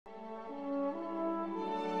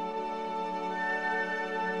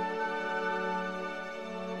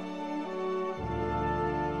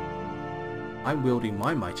I'm wielding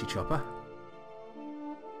my mighty chopper.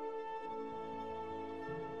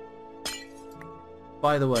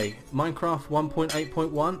 By the way, Minecraft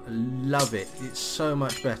 1.8.1, love it. It's so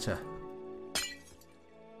much better.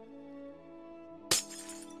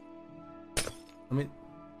 I mean,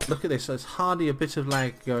 look at this. There's hardly a bit of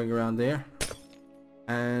lag going around there.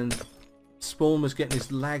 And Spawn was getting as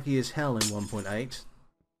laggy as hell in 1.8.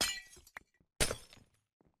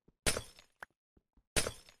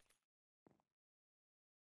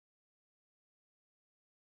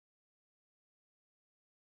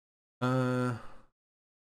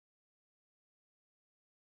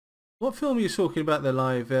 What film are you talking about there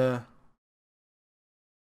live?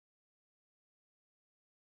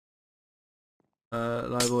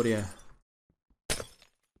 Live audio.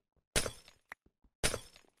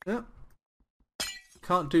 Yeah.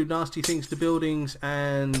 Can't do nasty things to buildings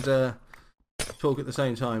and talk at the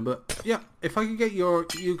same time. But yeah, if I could get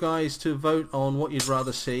you guys to vote on what you'd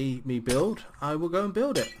rather see me build, I will go and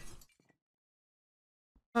build it.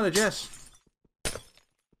 Hello, Jess.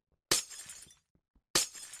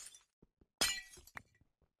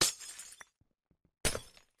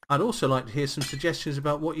 I'd also like to hear some suggestions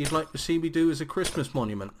about what you'd like to see me do as a Christmas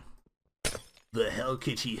monument. The Hell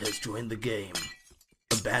Kitty has joined the game.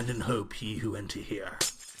 Abandon hope, ye who enter here.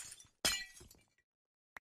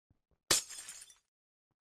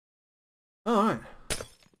 Alright.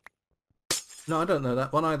 No, I don't know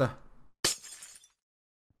that one either.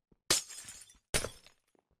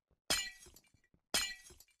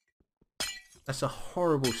 That's a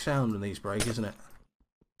horrible sound when these break, isn't it?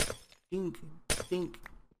 Dink, dink,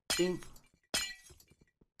 dink.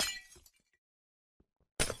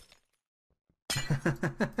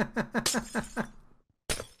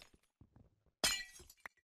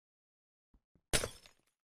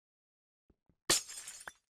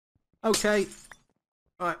 Okay.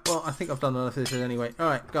 Alright, well, I think I've done enough of this anyway.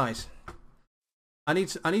 Alright, guys. I need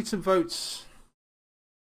some votes.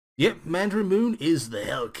 Yep, Mandarin Moon is the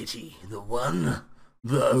Hell Kitty. The one,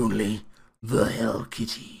 the only, the Hell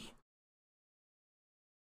Kitty.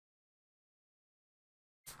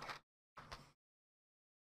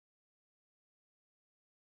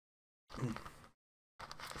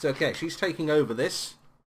 It's okay, she's taking over this.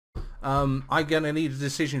 I'm gonna need a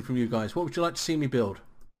decision from you guys. What would you like to see me build?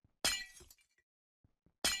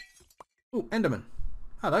 Oh, Enderman.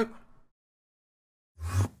 Hello.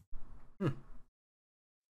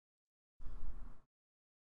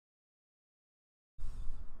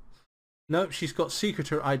 No, she's got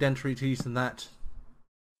secreter identities than that.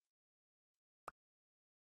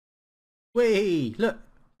 Whee! Look!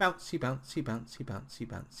 Bouncy, bouncy, bouncy, bouncy,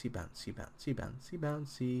 bouncy, bouncy, bouncy, bouncy,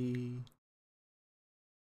 bouncy.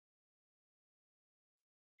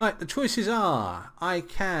 Right, the choices are I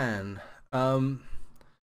can oh,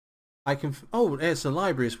 there's the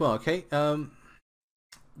library as well, okay.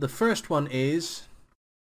 The first one is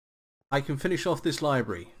I can finish off this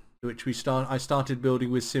library, which I started building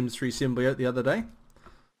with Sims 3 Symbiote the other day.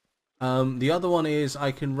 The other one is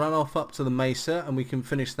I can run off up to the Mesa and we can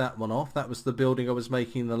finish that one off. That was the building I was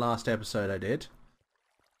making in the last episode I did.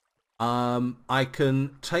 I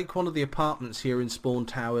can take one of the apartments here in Spawn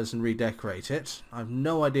Towers and redecorate it. I have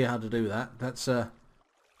no idea how to do that. That's a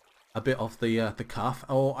bit off the cuff.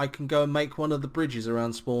 Or I can go and make one of the bridges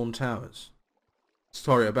around Spawn Towers.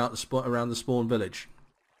 Sorry, about around the Spawn Village.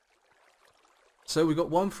 So we got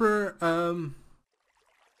one for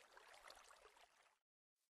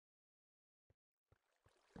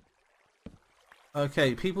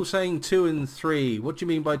okay, people saying 2 and 3. What do you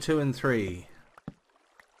mean by 2 and 3?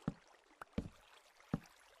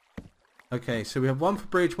 Okay, so we have one for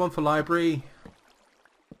bridge, one for library.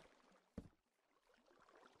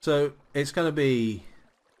 So it's going to be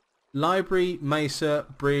library, mesa,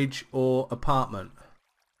 bridge, or apartment.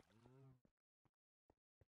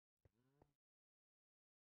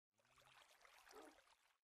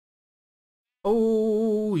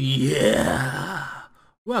 Oh yeah!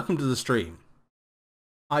 Welcome to the stream.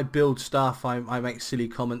 I build stuff, I make silly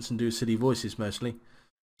comments and do silly voices mostly.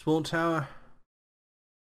 Spawn Tower.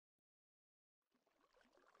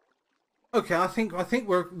 Okay, I think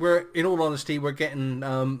we're in all honesty we're getting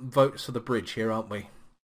votes for the bridge here, aren't we?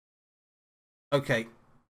 Okay,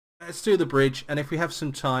 let's do the bridge, and if we have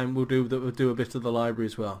some time, we'll do a bit of the library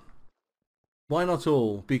as well. Why not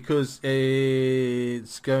all? Because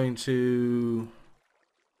it's going to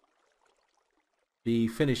be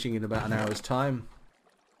finishing in about an hour's time,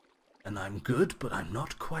 and I'm good, but I'm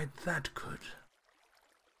not quite that good.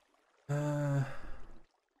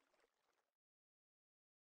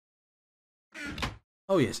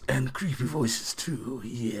 Oh yes, and creepy voices too.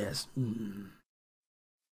 Yes.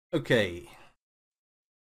 Okay.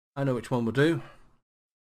 I know which one will do.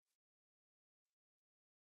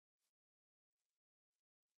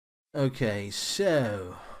 Okay,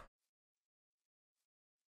 so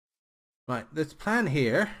right, the plan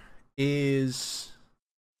here is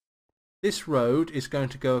this road is going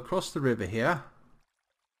to go across the river here,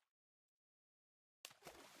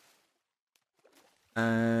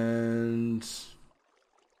 and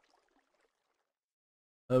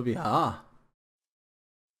over here,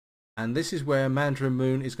 and this is where Mandarin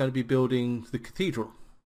Moon is going to be building the cathedral.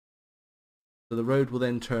 So the road will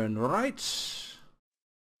then turn right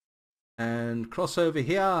and cross over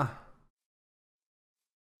here,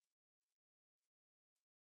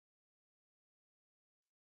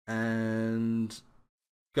 and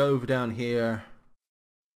go over down here,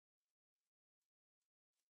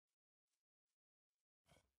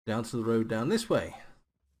 down to the road down this way.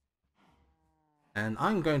 And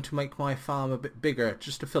I'm going to make my farm a bit bigger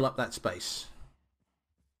just to fill up that space.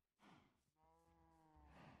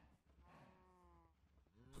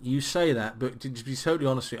 You say that, but to be totally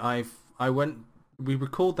honest with you, we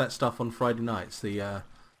record that stuff on Friday nights, the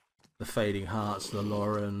Fading Hearts, the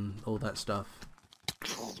Lauren, all that stuff.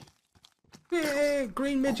 Yeah,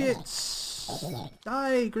 green midgets!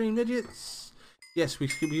 Die, green midgets! Yes, we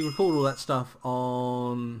record all that stuff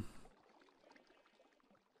on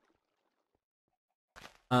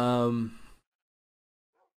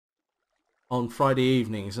Friday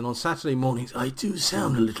evenings, and on Saturday mornings I do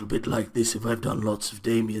sound a little bit like this if I've done lots of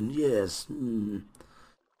Damien, yes.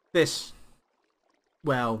 This,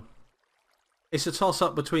 well, it's a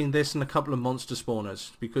toss-up between this and a couple of monster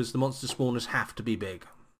spawners, because the monster spawners have to be big.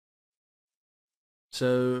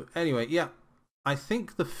 So anyway, yeah, I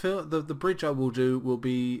think the bridge I will do will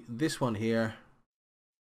be this one here,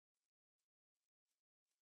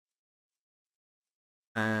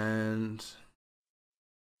 and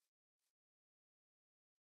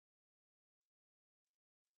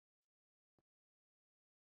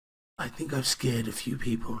I think I've scared a few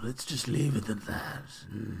people. Let's just leave it at that.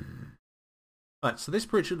 Right, so the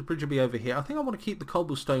bridge will be over here. I think I want to keep the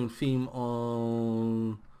cobblestone theme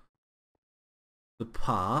on the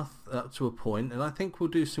path up to a point, and I think we'll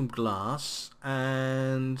do some glass,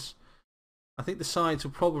 and I think the sides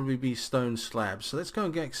will probably be stone slabs. So let's go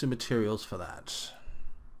and get some materials for that.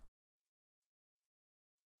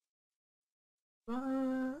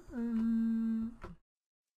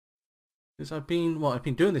 Because I've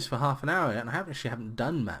been doing this for half an hour and I haven't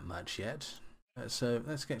done that much yet. So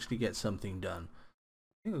let's actually get something done.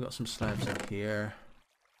 I think I've got some slabs up here.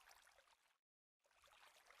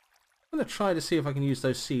 I'm going to try to see if I can use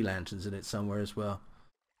those sea lanterns in it somewhere as well.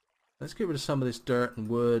 Let's get rid of some of this dirt and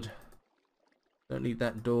wood. Don't need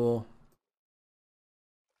that door.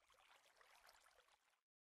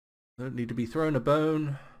 Don't need to be thrown a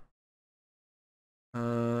bone.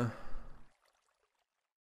 Do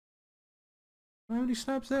I have any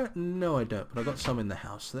slabs there? No, I don't, but I've got some in the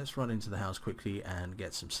house. So let's run into the house quickly and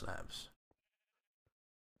get some slabs.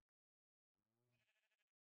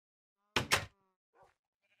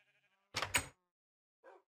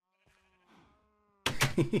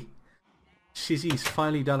 Shizzy's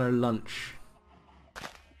finally done her lunch.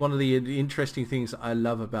 One of the interesting things that I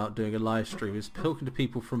love about doing a live stream is talking to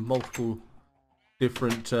people from multiple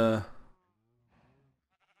different time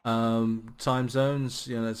zones.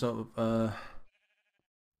 You know, sort of,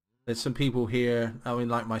 there's some people here, I mean,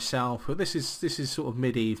 like myself, but this is sort of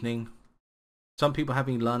mid-evening. Some people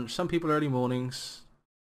having lunch, some people early mornings.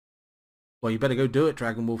 Well, you better go do it,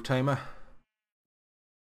 Dragon Wolf Tamer.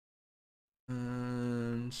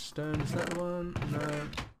 And stone, is that the one? No.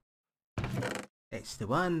 It's the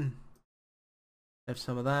one. Have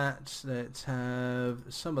some of that. Let's have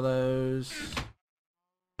some of those.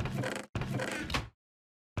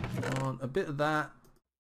 A bit of that.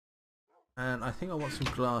 And I think I want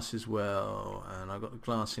some glass as well. And I've got the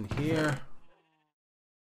glass in here.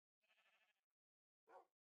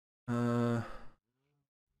 I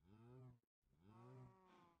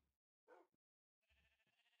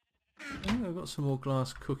think I've got some more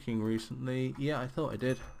glass cooking recently. Yeah, I thought I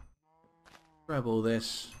did. Grab all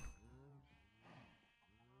this.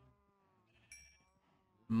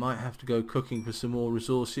 Might have to go cooking for some more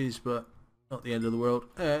resources, but not the end of the world.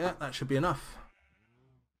 Yeah, that should be enough.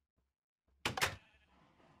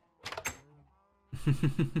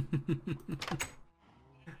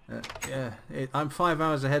 Yeah, I'm 5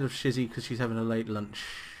 hours ahead of Shizzy because she's having a late lunch.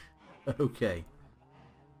 Okay.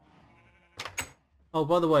 Oh,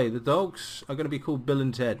 by the way, the dogs are going to be called Bill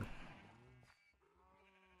and Ted.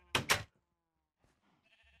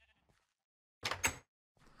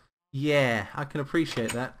 Yeah, I can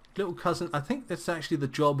appreciate that. Little cousin, I think that's actually the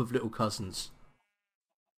job of little cousins.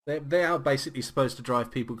 They are basically supposed to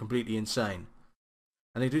drive people completely insane.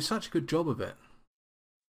 And they do such a good job of it.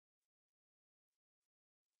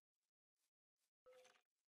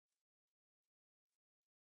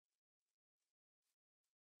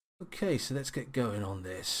 Okay, so let's get going on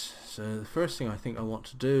this. So the first thing I think I want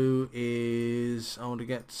to do is I want to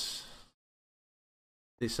get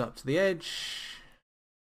this up to the edge.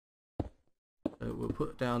 So we'll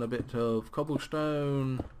put down a bit of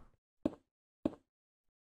cobblestone.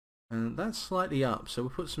 And that's slightly up, so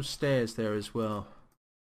we'll put some stairs there as well.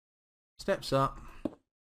 Steps up.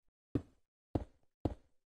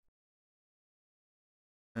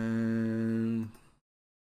 And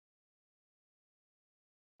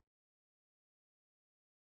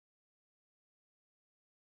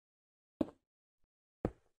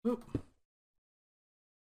oop.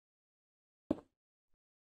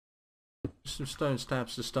 Just some stone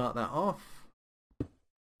stabs to start that off.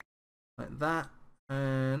 Like that.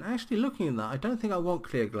 And actually looking at that, I don't think I want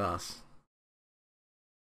clear glass.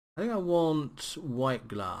 I think I want white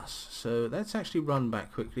glass. So let's actually run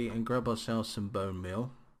back quickly and grab ourselves some bone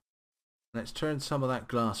meal. Let's turn some of that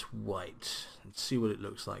glass white and see what it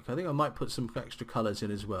looks like. I think I might put some extra colours in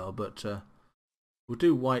as well, but we'll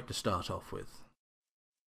do white to start off with.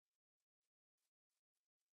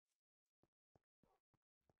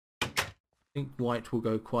 I think white will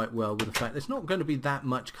go quite well with the fact there's not going to be that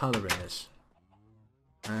much colour in this.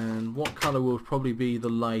 And what colour will probably be the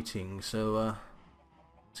lighting, so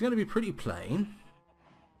it's going to be pretty plain,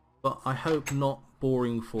 but I hope not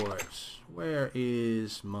boring for it. Where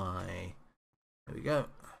is my... There we go.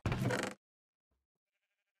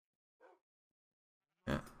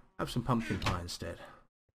 Yeah, have some pumpkin pie instead.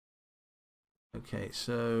 Okay,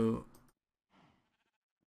 so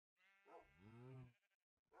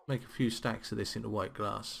make a few stacks of this into white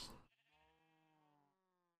glass.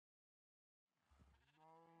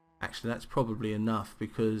 Actually, that's probably enough,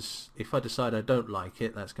 because if I decide I don't like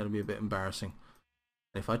it, that's going to be a bit embarrassing.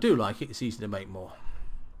 And if I do like it, it's easy to make more.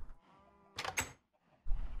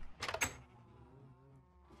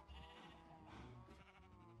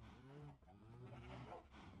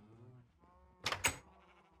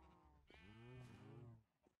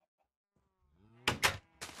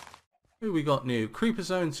 Who we got new? Creeper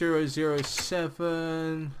Zone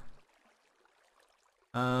 007.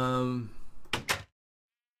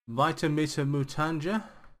 Vitamita Mutanja.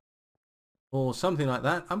 Or something like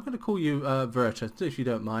that. I'm going to call you Verta, if you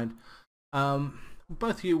don't mind.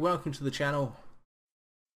 Both of you, welcome to the channel.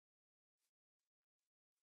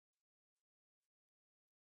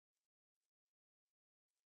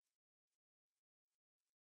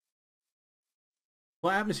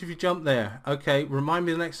 What happens if you jump there? Okay, remind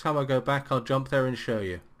me the next time I go back, I'll jump there and show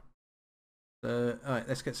you. So, alright,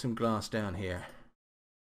 let's get some glass down here.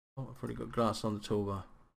 Oh, I've already got glass on the toolbar.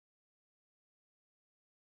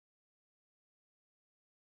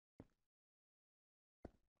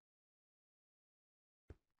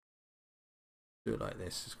 Do it like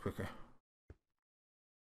this, it's quicker.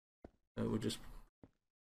 So we'll just...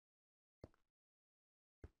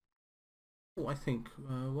 Oh, I think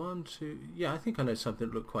one, two... Yeah, I think I know something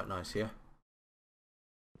that looked quite nice here.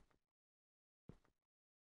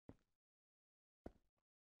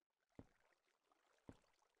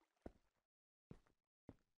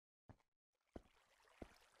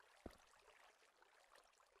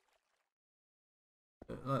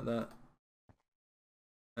 Like that.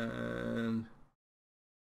 And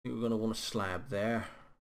I think we're going to want a slab there.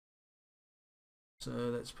 So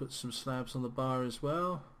let's put some slabs on the bar as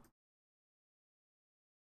well.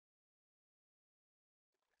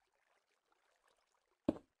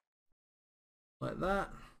 Like that.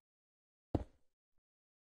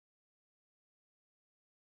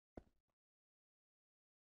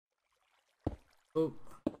 Oh,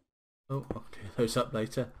 I'll clear those up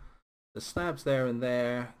later. The slabs there and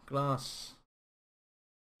there, glass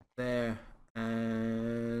there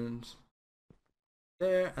and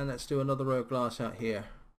there, and let's do another row of glass out here.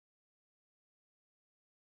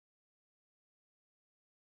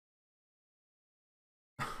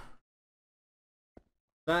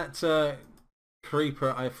 That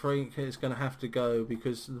creeper, I think, is going to have to go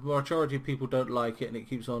because the majority of people don't like it and it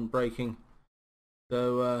keeps on breaking.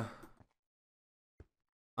 So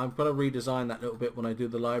I'm going to redesign that little bit when I do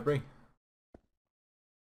the library.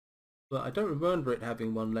 But I don't remember it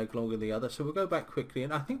having one leg longer than the other, so we'll go back quickly,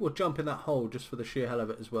 and I think we'll jump in that hole just for the sheer hell of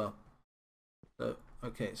it as well. So,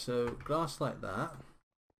 okay, so glass like that.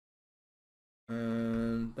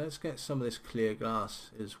 And let's get some of this clear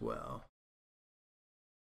glass as well.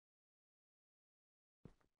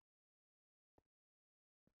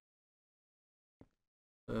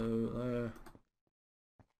 So there.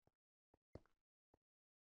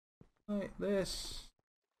 Like this.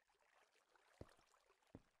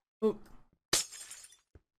 Oh.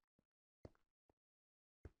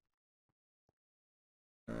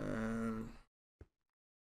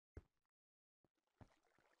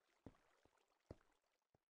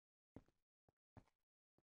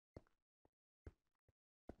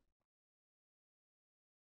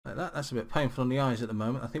 Like that. That's a bit painful on the eyes at the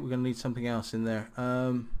moment. I think we're going to need something else in there.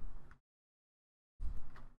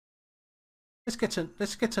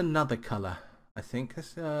 Let's get another colour. I think.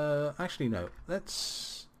 Let's, actually no.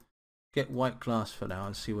 Let's get white glass for now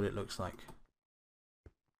and see what it looks like.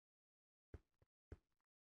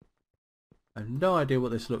 I have no idea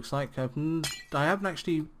what this looks like. I haven't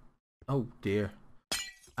actually. Oh dear.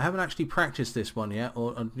 I haven't actually practiced this one yet,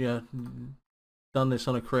 or done this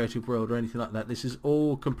on a creative world or anything like that. This is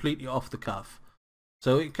all completely off the cuff.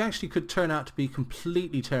 So it actually could turn out to be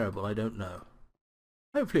completely terrible. I don't know.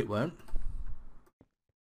 Hopefully it won't.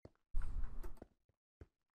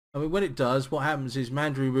 I mean, when it does, what happens is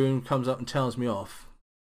Mandarin Rune comes up and tells me off.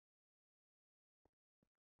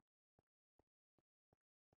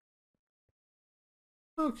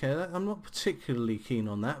 Okay, I'm not particularly keen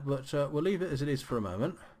on that, but we'll leave it as it is for a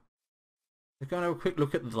moment. We're going to have a quick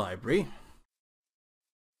look at the library.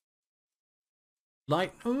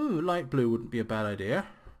 Light blue wouldn't be a bad idea.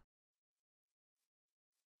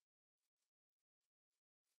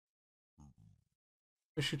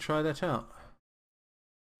 We should try that out.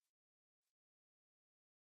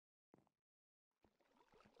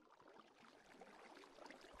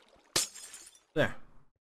 There.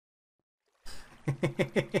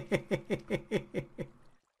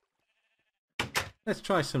 Let's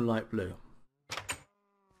try some light blue.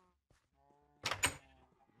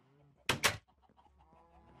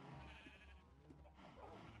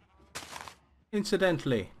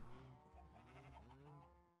 Incidentally,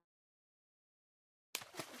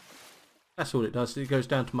 that's all it does. It goes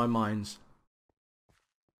down to my mines.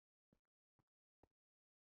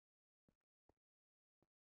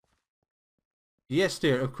 Yes,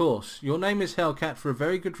 dear, of course. Your name is Hellcat for a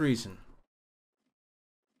very good reason.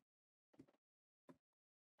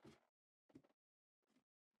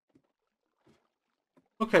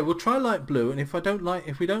 Okay, we'll try light blue, and if we don't like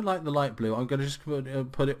the light blue, I'm going to just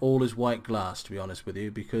put it all as white glass, to be honest with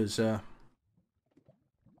you, because I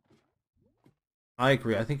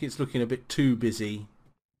agree. I think it's looking a bit too busy,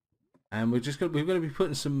 and we're going to be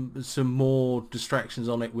putting some more distractions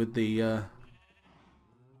on it with the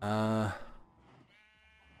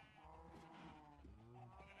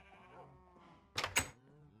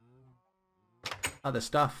other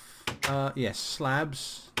stuff. Yes,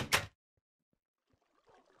 slabs.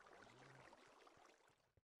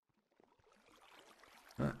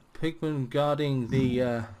 Pigman guarding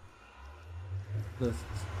the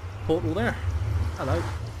portal there. Hello.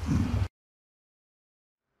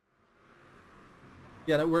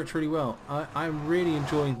 Yeah, that worked really well. I'm really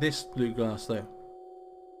enjoying this blue glass though.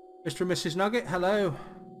 Mr. and Mrs. Nugget, hello.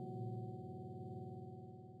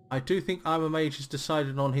 I do think I'm a Mage has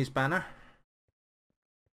decided on his banner.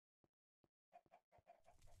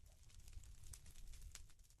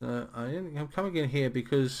 I'm coming in here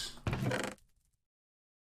because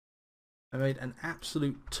I made an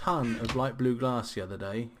absolute ton of light blue glass the other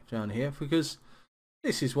day down here because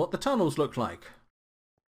this is what the tunnels look like.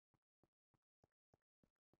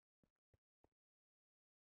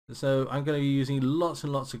 So I'm going to be using lots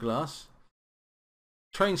and lots of glass.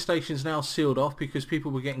 Train station's now sealed off because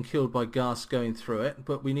people were getting killed by gas going through it,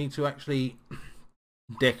 but we need to actually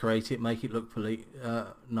decorate it, make it look pretty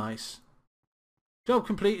nice. Job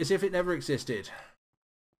complete as if it never existed.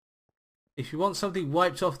 If you want something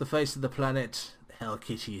wiped off the face of the planet, Hell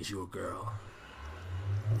Kitty is your girl.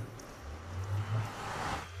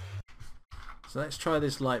 So let's try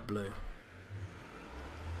this light blue.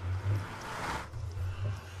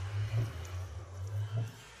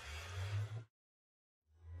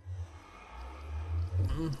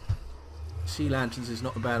 Sea lanterns is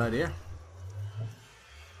not a bad idea.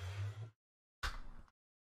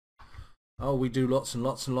 Oh, we do lots and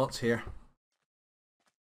lots and lots here.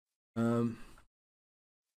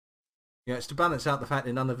 Yeah, it's to balance out the fact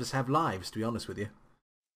that none of us have lives, to be honest with you.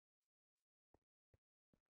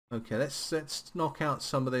 Okay, let's knock out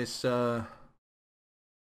some of this.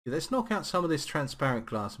 Let's knock out some of this transparent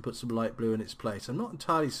glass and put some light blue in its place. I'm not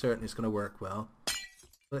entirely certain it's going to work well.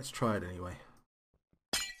 Let's try it anyway.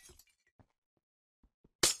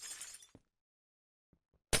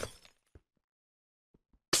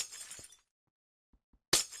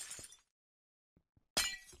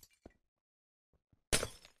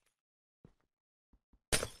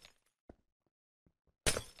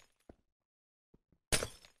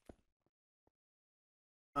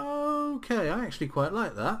 Okay, I actually quite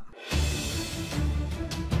like that.